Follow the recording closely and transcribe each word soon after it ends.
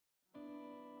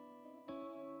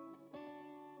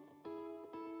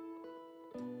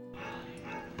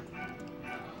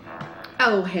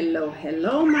Oh,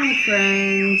 hello, my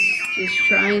friends. Just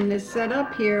trying to set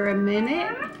up here a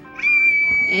minute.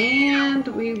 And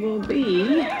we will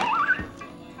be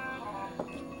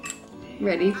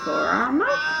ready for our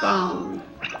mukbang.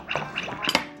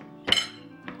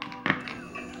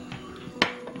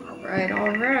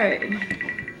 All right.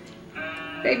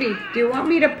 Baby, do you want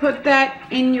me to put that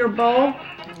in your bowl?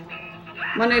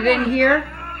 Want it in here?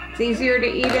 It's easier to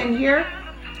eat in here?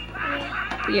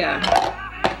 Yeah.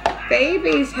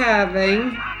 Baby's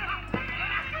having,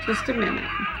 just a minute.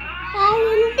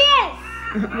 Having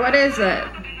this. What is it?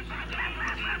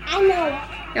 I know.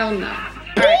 Oh no.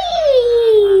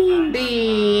 Beans.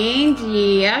 Beans,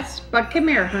 yes. But come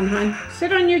here, hun.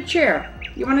 Sit on your chair.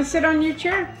 You want to sit on your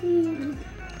chair?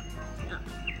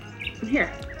 Here.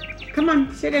 Come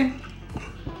on, sit in.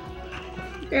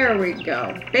 There we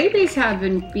go. Baby's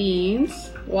having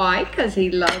beans. Why? Because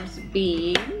he loves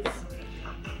beans.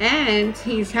 And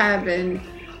he's having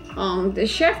the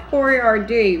Chef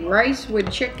Boyardee rice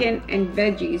with chicken and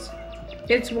veggies.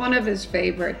 It's one of his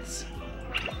favorites.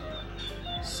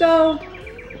 So,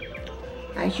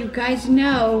 as you guys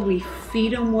know, we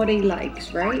feed him what he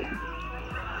likes, right?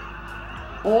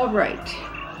 All right.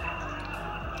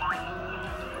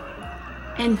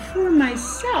 And for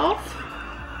myself,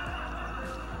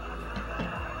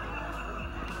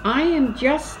 I am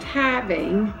just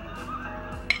having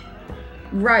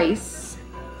rice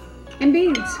and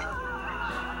beans.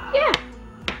 Yeah.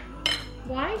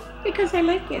 Why? Because I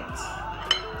like it.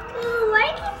 You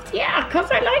like it? Yeah, because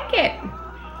I like it.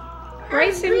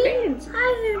 Rice and beans.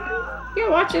 Yeah,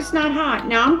 watch, it's not hot.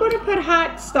 Now I'm going to put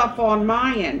hot stuff on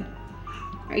my end.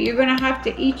 You're going to have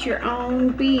to eat your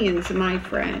own beans, my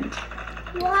friend.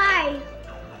 Why?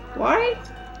 Why?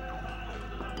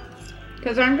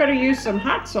 Because I'm going to use some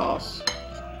hot sauce.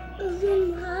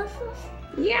 Some hot sauce?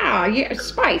 Yeah,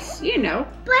 spice, you know.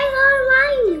 But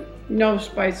on mine. No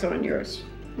spice on yours.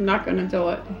 I'm not going to do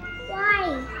it.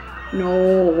 Why?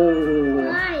 No.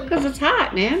 Why? Because it's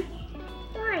hot, man.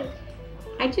 Why?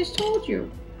 I just told you.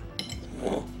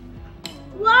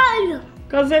 Why?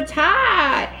 Because it's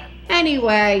hot.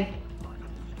 Anyway,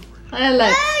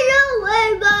 let's... Hello,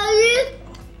 everybody.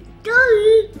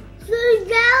 Don't sit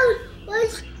down.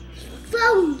 Let's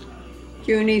phone.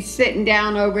 Junie's sitting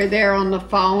down over there on the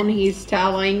phone, he's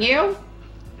telling you.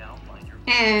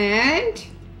 And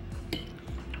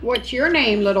what's your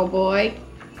name, little boy?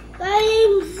 My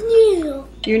name's Nino.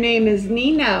 Your name is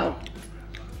Nino.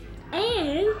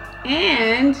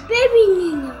 And Baby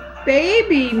Nino.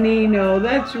 Baby Nino,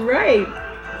 that's right.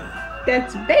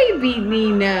 That's Baby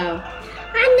Nino.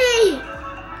 Honey.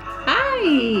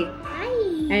 Hi.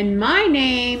 Hi. And my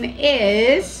name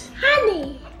is...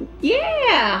 Honey.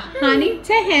 Yeah, honey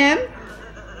to him.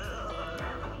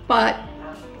 But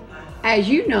as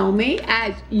you know me,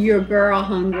 as your girl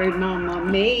hungry mama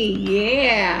me,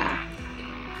 yeah.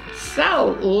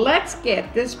 So let's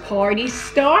get this party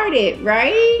started,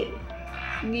 right?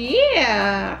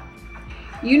 Yeah.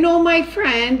 You know my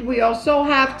friend, we also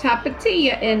have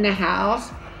Tapatia in the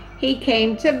house. He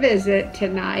came to visit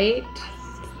tonight.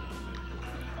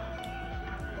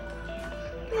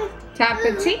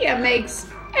 Tapatia makes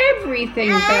everything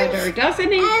better, doesn't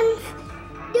he? And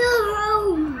the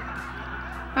room.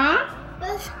 Huh?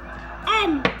 That's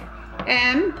M.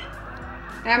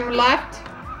 M left?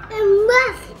 And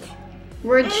left.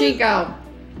 Where'd she go?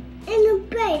 In the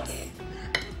base.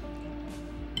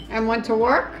 And went to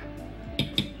work?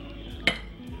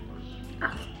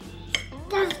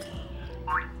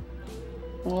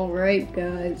 All right,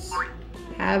 guys.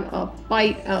 Have a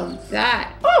bite of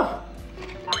that. Oh,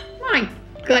 my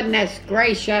goodness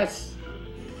gracious.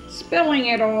 Spilling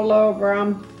it all over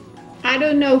him. I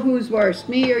don't know who's worse,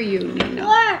 me or you, Nino.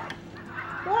 What?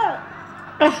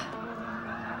 Ugh.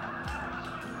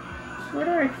 What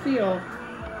do I feel?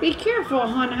 Be careful,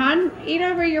 hun. Eat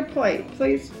over your plate,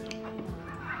 please.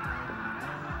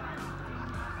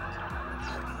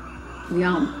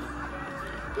 Yum.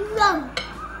 Yum.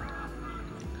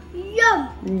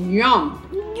 Yum.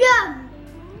 Yum. Yum.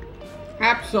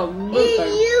 Absolutely.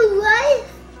 You rice?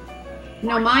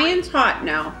 No, mine's hot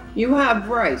now. You have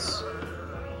rice.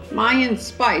 Mine's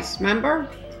spice, remember?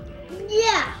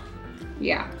 Yeah.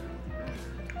 Yeah.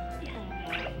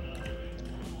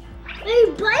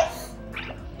 Any spice?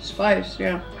 Spice,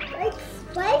 yeah. Like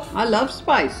spice? I love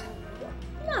spice.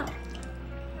 No.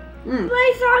 Mm.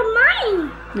 Spice on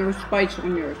mine. No spice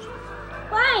on yours.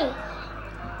 Why?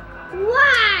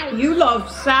 Why? You love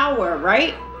sour,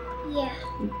 right? Yeah.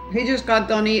 He just got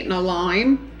done eating a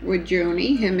lime with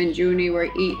Junie. Him and Junie were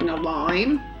eating a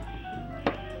lime.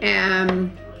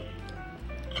 And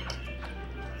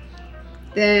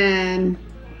then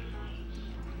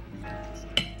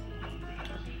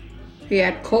He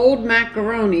had cold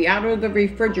macaroni out of the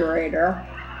refrigerator.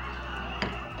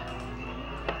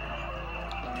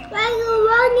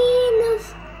 Macaroni in the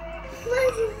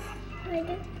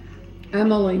fridge.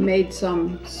 Emily made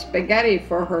some spaghetti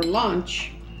for her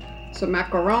lunch, some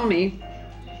macaroni.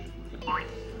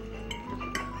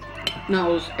 And I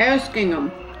was asking him,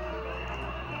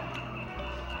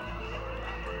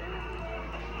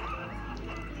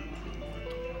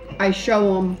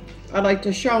 I like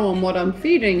to show him what I'm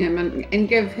feeding him and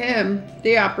give him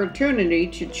the opportunity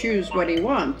to choose what he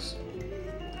wants.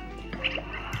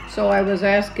 So I was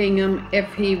asking him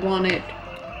if he wanted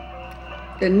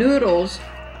the noodles,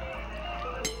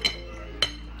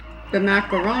 the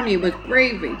macaroni with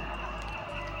gravy.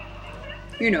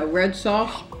 You know, red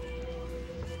sauce,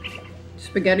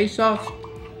 spaghetti sauce.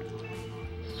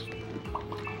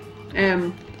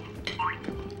 And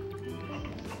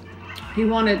he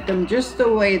wanted them just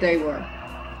the way they were.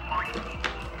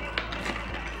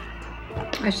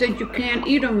 I said, you can't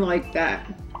eat them like that.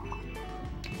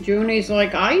 Junie's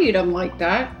like, I eat them like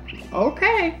that.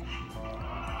 Okay.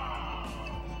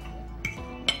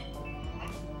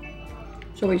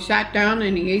 So he sat down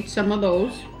and he ate some of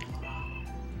those.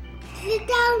 Sit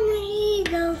down and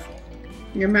eat those.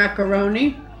 Your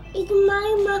macaroni? It's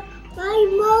my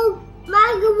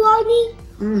macaroni.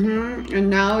 And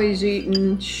now he's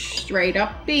eating straight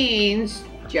up beans.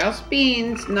 Just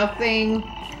beans, nothing.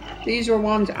 These were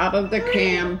ones out of the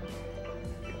can.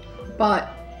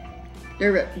 But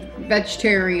they're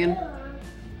vegetarian.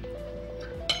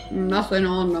 Nothing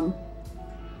on them.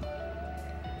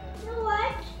 You know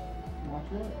what? Watch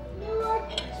what? You know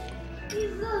what?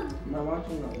 You're good. I'm not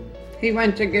watching nothing. He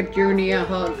went to give Junie a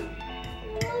hug.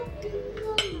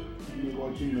 I'm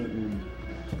watching nothing.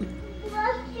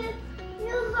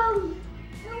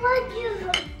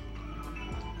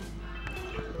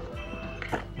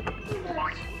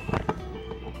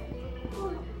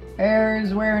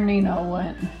 There's where Nino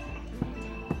went.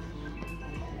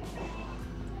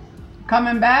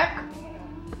 Coming back?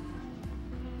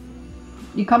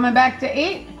 You coming back to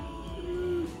eat?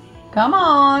 Come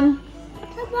on.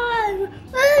 Come on.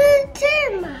 Where's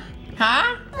Tim?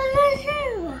 Huh? Where's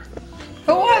Tim?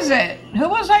 Who was it? Who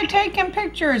was I taking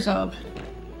pictures of?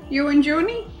 You and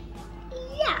Junie?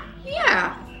 Yeah.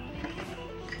 Yeah.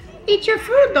 Eat your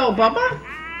food though, Bubba.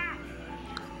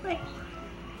 Wait.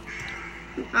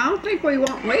 I don't think we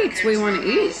want weights. We want to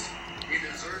eat.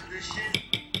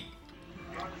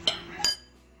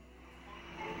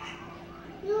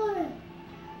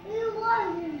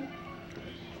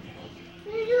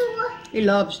 He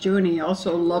loves Junie.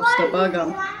 Also loves to bug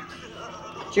him.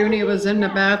 Junie was in the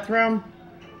bathroom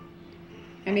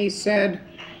and he said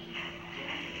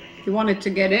he wanted to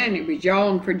get in. He was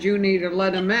yelling for Junie to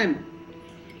let him in.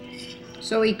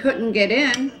 So he couldn't get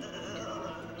in.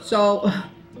 So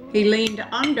he leaned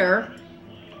under,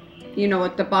 you know,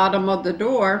 at the bottom of the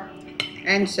door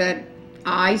and said,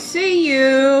 I see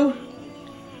you.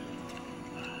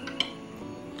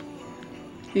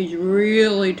 He's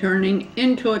really turning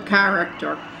into a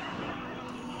character.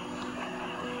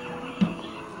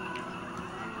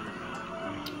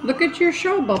 Look at your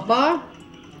show, Bubba.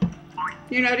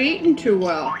 You're not eating too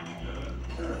well.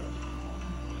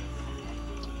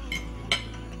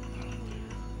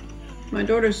 My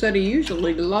daughter said he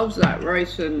usually loves that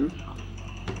rice and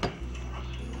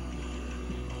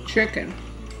chicken.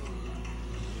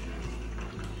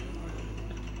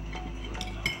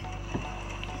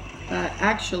 I'd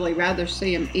actually rather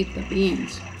see him eat the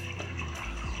beans.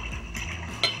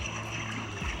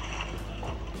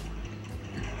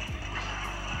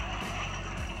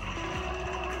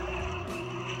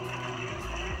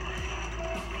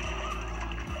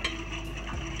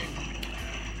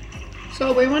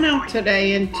 So we went out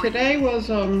today, and today was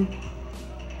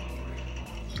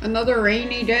another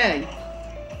rainy day.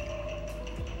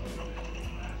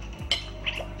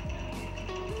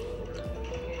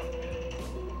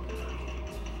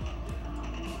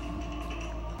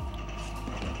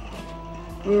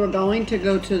 We were going to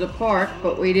go to the park,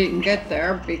 but we didn't get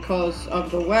there because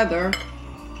of the weather.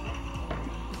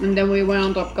 And then we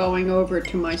wound up going over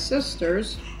to my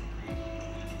sister's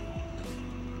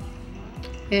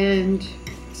and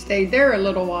stayed there a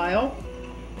little while.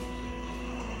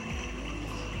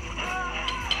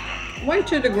 Went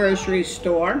to the grocery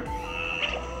store.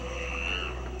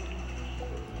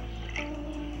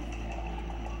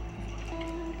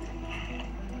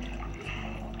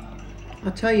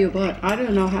 I'll tell you what, I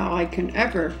don't know how I can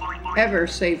ever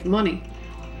save money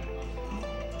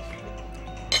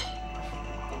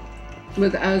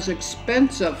with as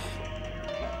expensive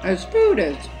as food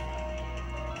is.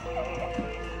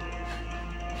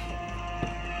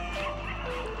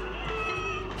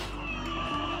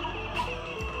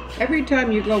 Every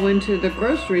time you go into the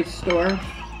grocery store,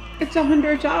 it's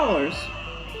 $100.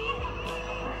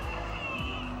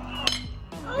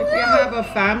 If you have a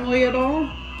family at all.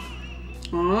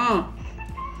 Oh.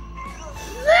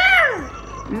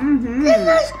 Mm-hmm. This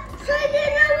is shark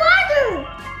in the water.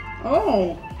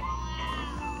 Oh.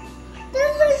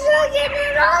 This is shark in the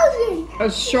ocean. A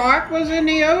shark was in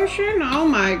the ocean? Oh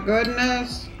my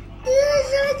goodness. This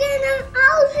is shark in the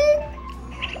ocean.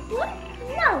 What?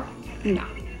 No. No.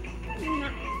 No.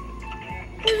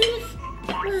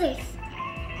 What is this?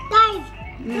 Guys,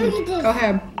 look at this. Go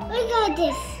ahead. Look at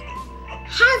this.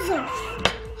 Hazel.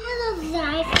 Hazel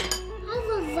guys.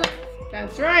 Hazel guys.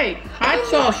 That's right. Hot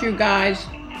sauce, you guys.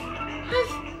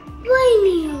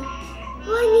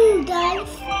 Burn you guys.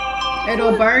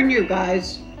 It'll burn you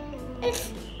guys.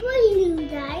 It's burn you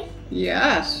guys.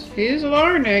 Yes, he's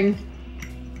learning.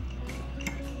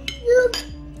 You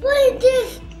burn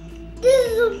this.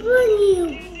 This will burn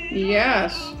you.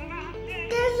 Yes.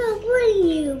 This will burn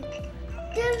you.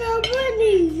 This will burn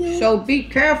you. So be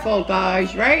careful,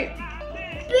 guys, right?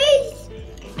 Please.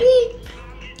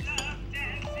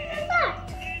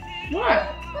 What?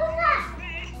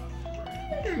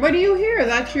 What do you hear?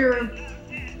 That's your...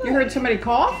 You heard somebody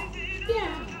cough? Yeah.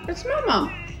 It's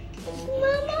Mama. It's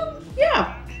Mama.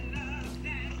 Yeah.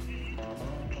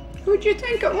 Who'd you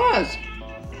think it was?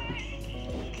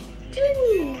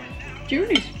 Junior.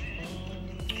 Junie's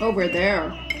over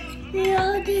there. They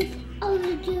all did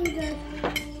do that.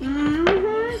 Mm-hmm.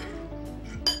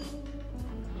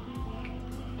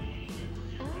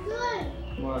 Good.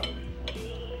 What?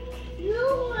 You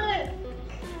were.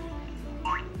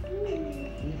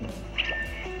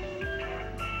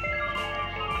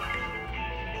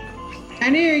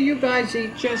 Any of you guys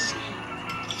eat just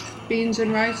beans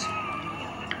and rice?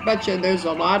 Betcha there's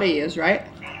a lot of yous, right?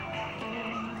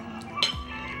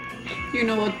 You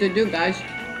know what to do, guys.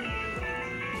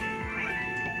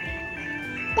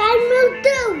 That will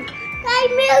do. That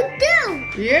will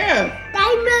do. Yeah.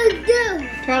 That will do.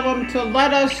 Tell them to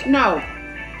let us know.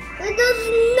 Let us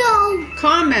know.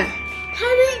 Comment.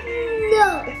 Comment no.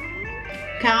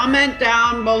 Comment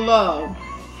down below.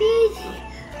 These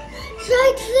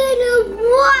sharks in the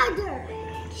water.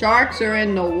 Sharks are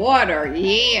in the water.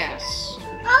 Yes.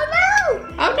 Oh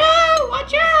no! Oh no!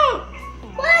 Watch out!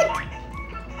 What?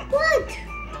 What?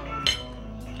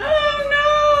 Oh no!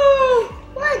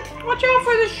 What? Watch out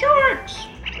for the sharks.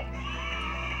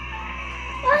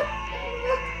 What?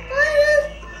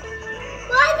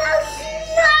 Why those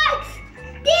sharks?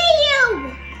 Did you?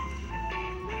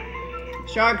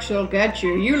 Sharks will get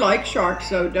you. You like sharks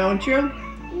though, don't you?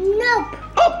 Nope.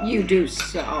 Oh, you do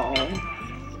so. Oh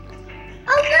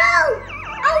no!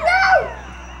 Oh no!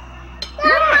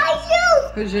 That's my shoes!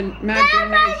 Whose That's my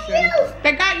imagination? shoes!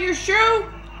 They got your shoe?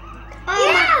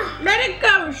 Oh, Yeah. Let it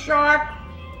go, shark.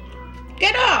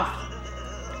 Get off.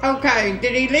 Okay,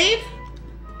 did he leave?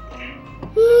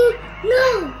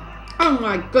 No. Oh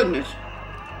my goodness.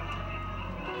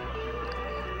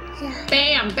 Yeah.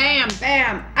 Bam, bam,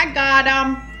 bam. I got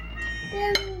him.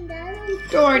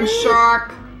 Darn Where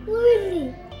shark. is he? Where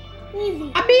is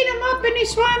he? I beat him up and he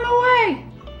swam away.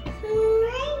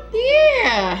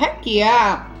 Yeah, heck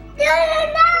yeah. There's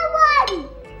another one!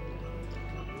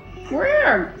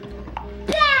 Where?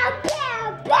 Pow, pow,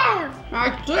 pow!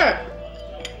 That's it.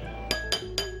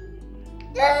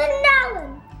 There's another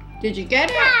one! Did you get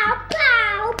it? Pow,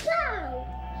 pow, pow!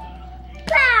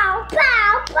 Pow,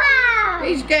 pow, pow!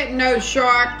 He's getting those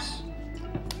sharks.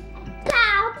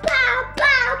 Pow, pow,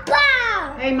 pow,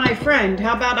 pow! Hey, my friend,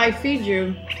 how about I feed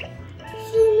you?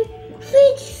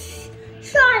 Feed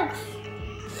sharks!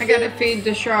 I gotta feed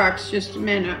the sharks, just a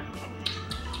minute.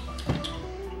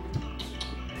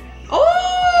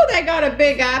 Oh, they got a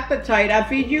big appetite. I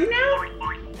feed you now?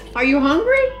 Are you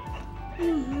hungry?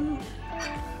 Mm-hmm.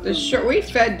 We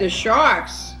fed the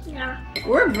sharks. Yeah.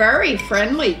 We're very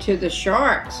friendly to the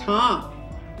sharks, huh?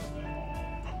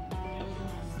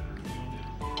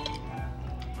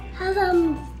 Have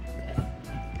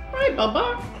Hi,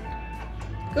 Bubba.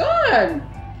 Good.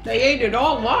 They ate it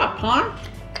all up, huh?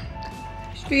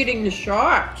 He's feeding the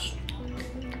sharks.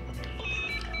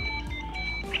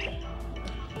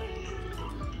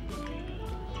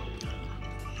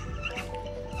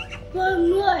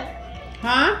 one more.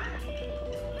 Huh?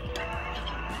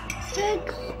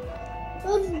 6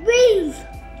 of beans.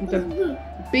 The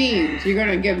beans. You're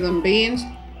gonna give them beans?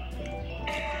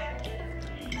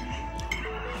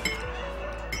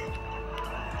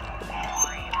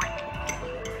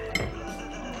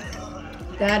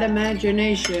 That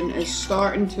imagination is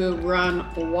starting to run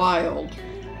wild.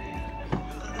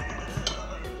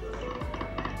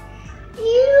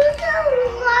 You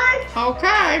don't like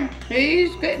Okay,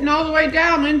 he's getting all the way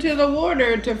down into the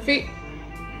water to feed.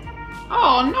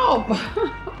 Oh no!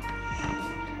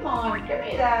 Come on, give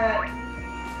me that.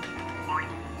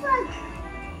 Look.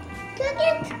 Look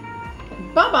it.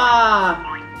 Bubba!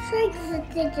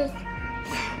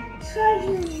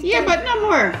 Yeah, but no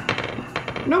more.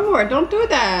 No more, don't do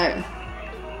that.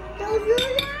 Don't do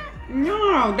that.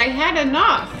 No, they had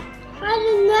enough. Had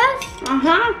enough?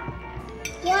 Uh-huh.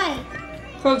 Why?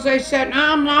 Because they said,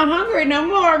 no, I'm not hungry no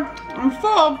more. I'm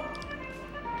full.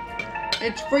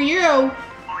 It's for you.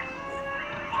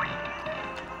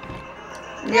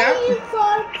 Yep. You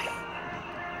Clark.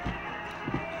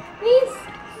 It's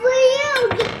for you,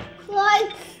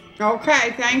 Clark.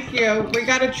 Okay, thank you. We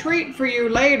got a treat for you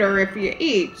later if you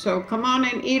eat, so come on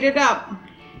and eat it up.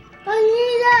 I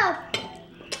need up.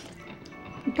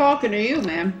 I'm talking to you,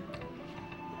 man.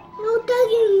 You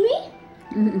talking to me?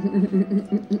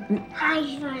 Hi,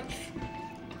 Clark.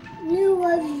 You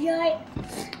was right.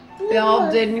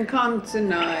 Bill didn't come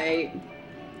tonight.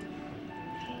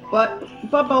 But,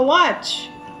 Bubba, watch.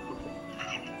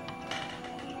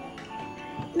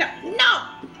 No, no.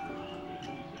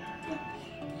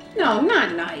 No,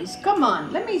 not nice. Come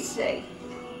on, let me see.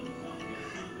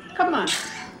 Come on.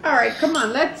 All right, come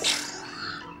on.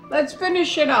 Let's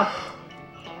finish it up.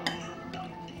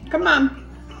 Come on.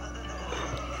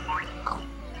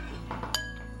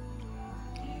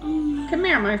 Come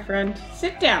here, my friend.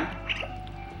 Sit down.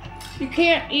 You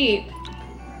can't eat.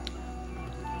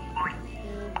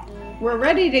 We're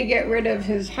ready to get rid of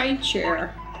his high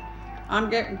chair. I'm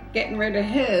getting rid of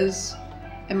his,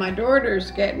 and my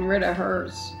daughter's getting rid of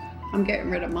hers. I'm getting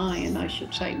rid of mine, I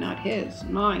should say, not his,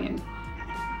 mine.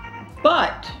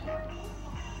 But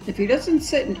if he doesn't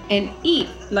sit and eat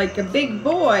like a big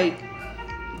boy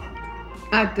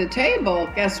at the table,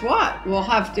 guess what? We'll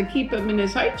have to keep him in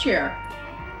his high chair.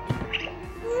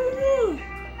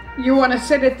 You want to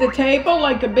sit at the table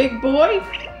like a big boy?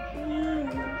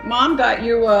 Mom got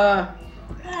you a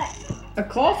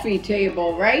coffee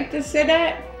table, right, to sit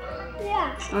at?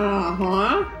 Yeah.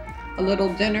 Uh-huh. A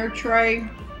little dinner tray.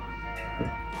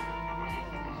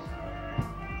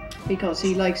 Because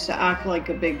he likes to act like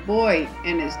a big boy,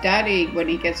 and his daddy, when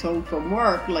he gets home from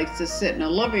work, likes to sit in the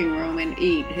living room and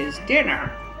eat his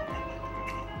dinner.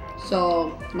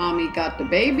 So Mommy got the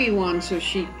baby one so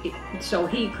he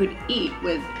could eat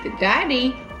with the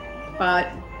daddy,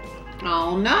 but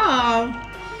oh no.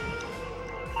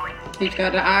 He's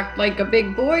got to act like a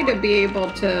big boy to be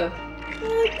able to.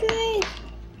 Okay.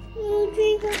 You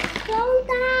drink a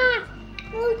soda.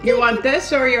 You want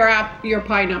this or your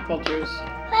pineapple juice?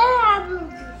 Pineapple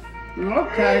juice.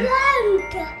 Okay.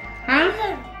 Huh?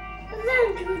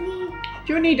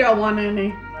 Junie don't want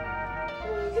any.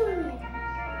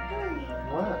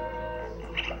 What?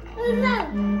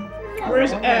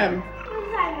 Where's M?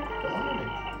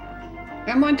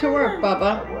 M went to work,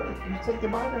 Bubba. What? You said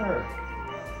goodbye to her.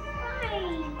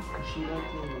 She went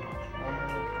to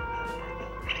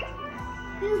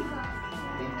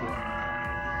Thank you.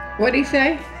 What'd he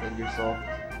say? Said you're soft.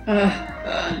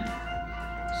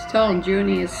 Just tell him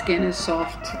Junie's skin is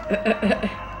soft.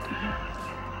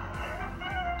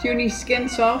 Junie's skin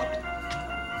soft?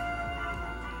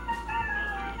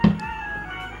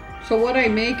 So what I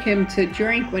make him to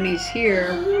drink when he's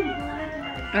here,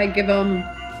 I give him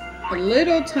a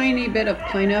little tiny bit of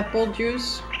pineapple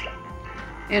juice,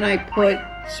 and I put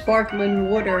sparkling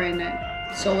water in it,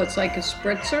 so it's like a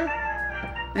spritzer,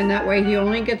 and that way he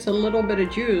only gets a little bit of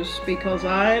juice because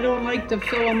I don't like to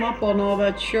fill him up on all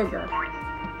that sugar.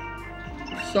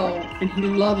 So, and he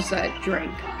loves that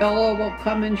drink. Bella will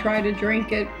come and try to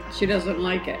drink it. She doesn't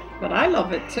like it, but I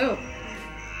love it too.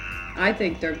 I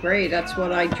think they're great. That's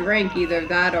what I drink, either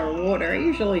that or water. I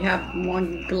usually have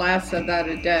 1 glass of that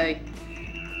a day,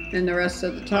 and the rest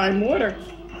of the time water.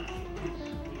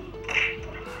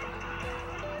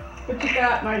 What you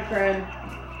got, my friend?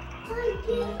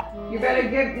 You better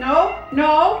give, no,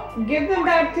 give them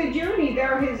back to Junie.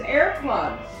 They're his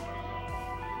earplugs.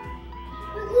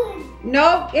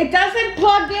 No, it doesn't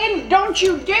plug in. Don't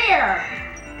you dare.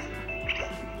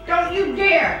 Don't you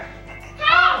dare.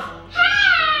 Oh,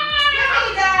 give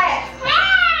me that.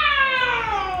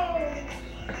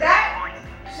 That,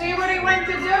 see what he went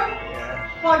to do? Yeah.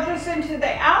 Plug this into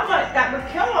the outlet. That would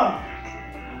kill him.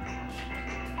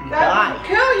 That Die. would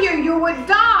kill you. You would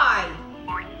die.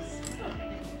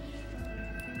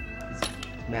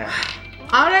 Mad.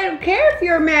 I don't care if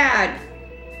you're mad.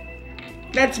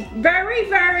 That's very,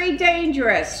 very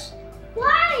dangerous.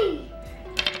 Why?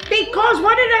 Because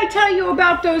what did I tell you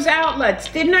about those outlets?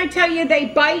 Didn't I tell you they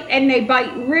bite, and they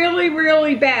bite really,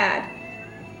 really bad?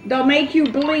 They'll make you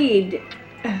bleed.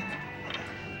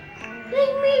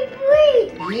 Make me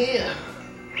breathe. Yeah.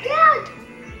 Dad,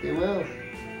 They will.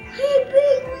 he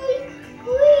make me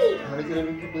breathe. How are you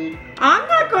gonna make you bleed? I'm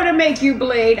not going to make you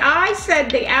bleed. I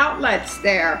said the outlet's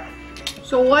there.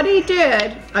 So what he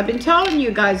did, I've been telling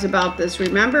you guys about this,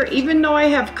 remember? Even though I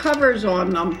have covers on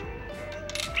them,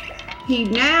 he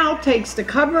now takes the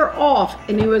cover off,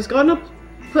 and he was going to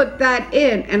put that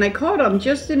in, and I caught him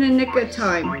just in the nick of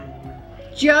time.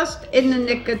 Just in the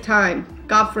nick of time.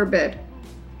 God forbid.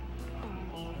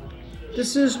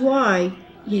 This is why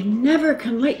you never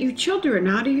can let your children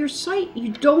out of your sight.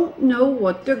 You don't know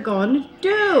what they're going to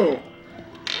do.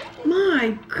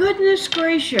 My goodness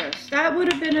gracious, that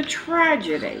would have been a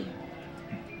tragedy.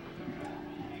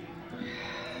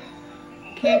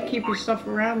 Can't keep your stuff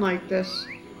around like this.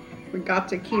 We got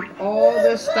to keep all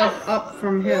this stuff up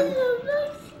from him.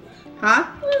 Huh?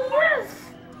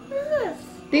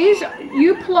 These,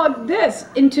 you plug this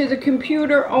into the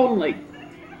computer only.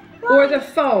 Or the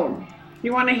phone.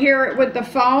 You want to hear it with the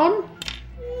phone?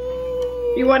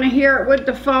 You want to hear it with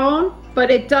the phone? But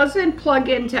it doesn't plug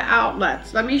into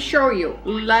outlets. Let me show you.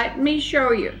 Let me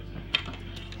show you.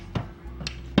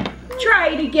 Try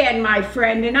it again, my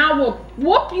friend, and I will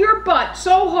whoop your butt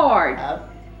so hard.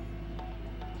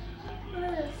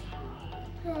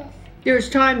 There's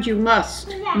times you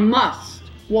must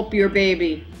whoop your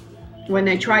baby when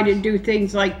they try to do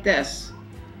things like this.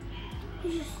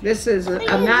 This is a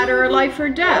matter of life or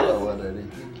death.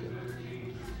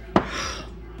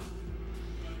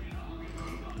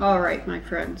 All right, my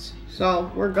friends.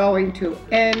 So we're going to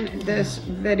end this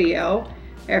video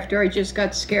after I just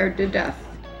got scared to death.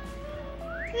 What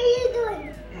are you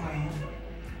doing?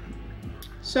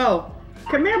 So,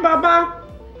 come here, Bubba.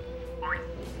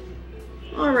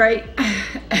 All right.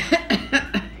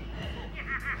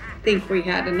 Think we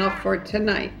had enough for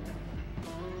tonight.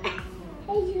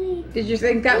 Did you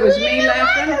think that was me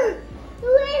laughing?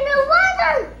 You're in the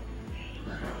water.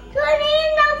 You're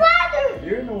in the water.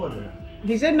 You're in the water.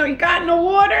 He's in the, you got in the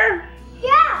water?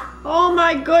 Yeah. Oh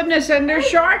my goodness, and there's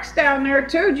sharks down there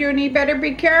too, Junie. Better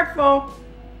be careful.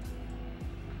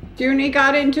 Junie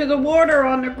got into the water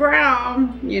on the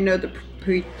ground. You know, the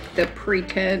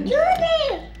pretend.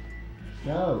 Judy.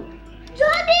 No.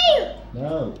 Judy.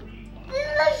 No.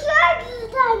 There's a shark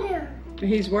down there.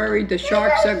 He's worried the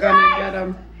sharks are gonna get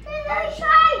him. There's a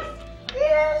shark.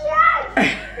 There's a shark.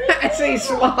 As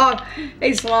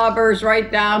he slobbers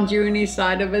right down Junie's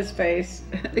side of his face.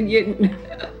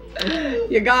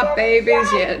 You got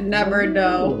babies, you never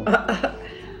know.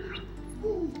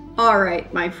 All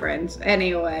right, my friends.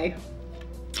 Anyway,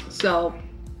 so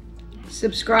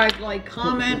subscribe, like,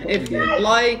 comment if you'd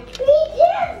like,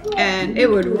 and it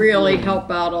would really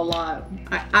help out a lot.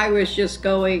 I was just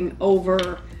going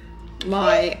over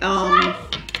my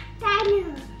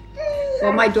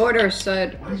well, my daughter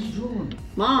said,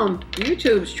 Mom,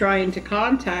 YouTube's trying to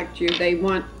contact you. They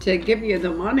want to give you the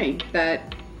money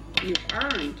that you've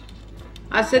earned.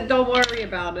 I said, don't worry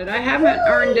about it. I haven't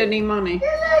earned any money.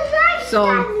 So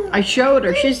I showed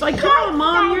her. She's like, come on,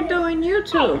 Mom, you're doing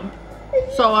YouTube.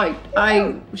 So I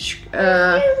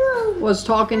was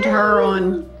talking to her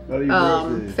on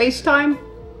FaceTime,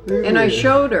 and I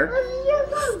showed her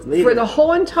for the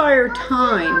whole entire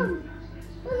time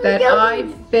that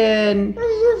I've been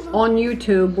on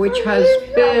YouTube, which has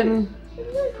been,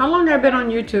 how long have I been on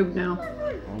YouTube now?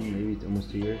 Maybe almost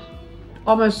 2 years.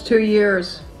 Almost 2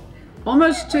 years.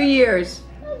 Almost 2 years.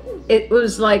 It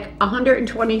was like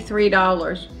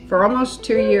 $123 for almost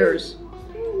 2 years.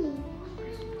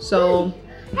 So,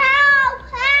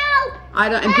 I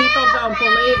don't, and people don't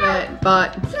believe it,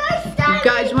 but you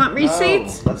guys want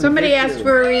receipts? Somebody asked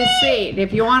for a receipt.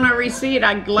 If you want a receipt,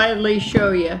 I'd gladly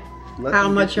show you how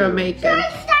much I'm making.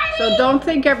 So don't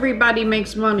think everybody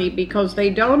makes money, because they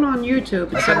don't on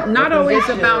YouTube. It's not always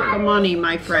about the money,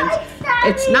 my friends.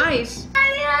 It's nice.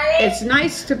 It's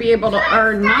nice to be able to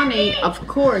earn money, of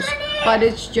course, but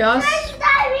it's just,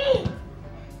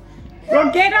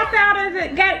 well, get up out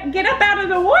of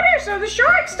the water so the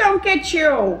sharks don't get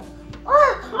you.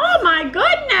 Oh my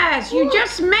goodness, you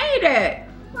just made it.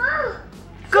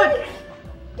 Good.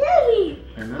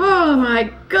 Oh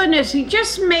my goodness, he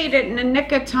just made it in the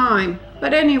nick of time.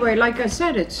 But anyway, like I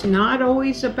said, it's not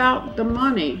always about the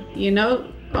money. You know,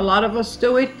 a lot of us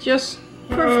do it just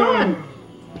for fun.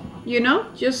 You know,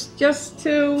 just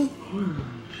to,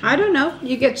 I don't know,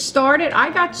 you get started. I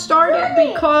got started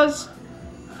because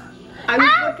I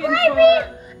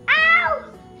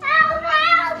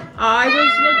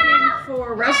was looking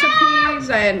for recipes,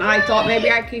 and I thought maybe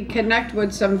I could connect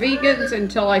with some vegans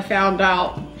until I found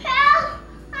out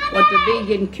what the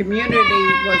vegan community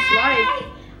was like.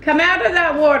 Come out of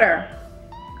that water.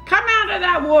 Come out of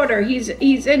that water. He's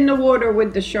in the water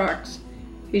with the sharks.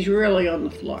 He's really on the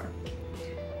floor.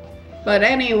 But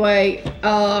anyway,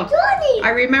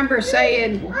 I remember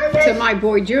saying to my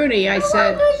boy Junie, I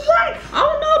said, I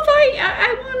don't know if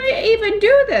I want to even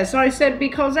do this. I said,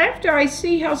 because after I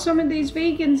see how some of these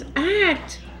vegans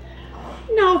act,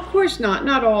 no, of course not.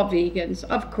 Not all vegans.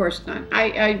 Of course not.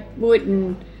 I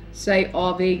wouldn't say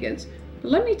all vegans.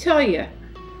 But let me tell you,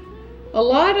 a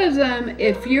lot of them,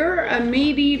 if you're a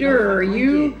meat eater or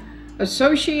you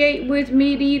associate with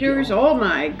meat eaters, oh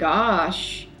my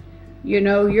gosh, you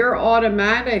know, you're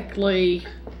automatically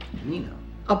Nino.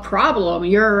 a problem.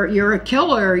 You're a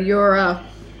killer. You're a...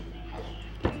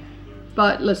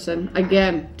 But listen,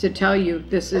 again, to tell you,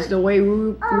 this is the way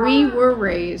we were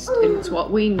raised, and it's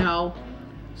what we know.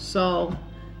 So,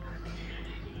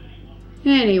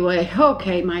 anyway,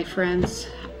 okay, my friends.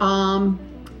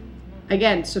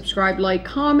 Again, subscribe, like,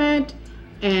 comment,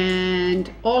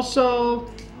 and also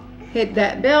hit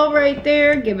that bell right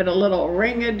there. Give it a little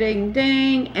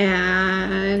ring-a-ding-ding,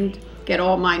 and get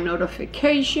all my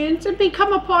notifications and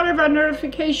become a part of our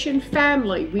notification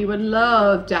family. We would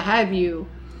love to have you.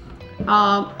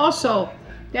 Also,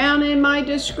 down in my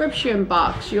description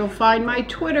box, you'll find my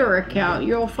Twitter account,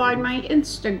 you'll find my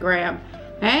Instagram,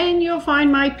 and you'll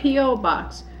find my P.O.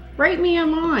 box. Write me a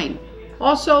line.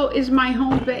 Also is my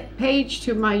home page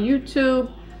to my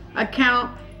YouTube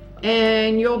account,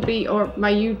 and you'll be, or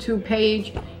my YouTube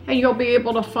page, and you'll be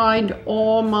able to find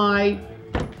all my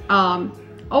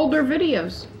older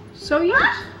videos. So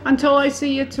yeah, until I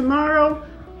see you tomorrow,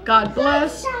 God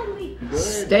bless,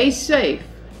 stay safe.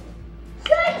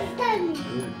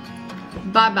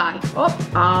 Bye-bye.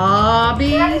 Oh, I'll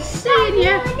be seeing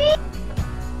you.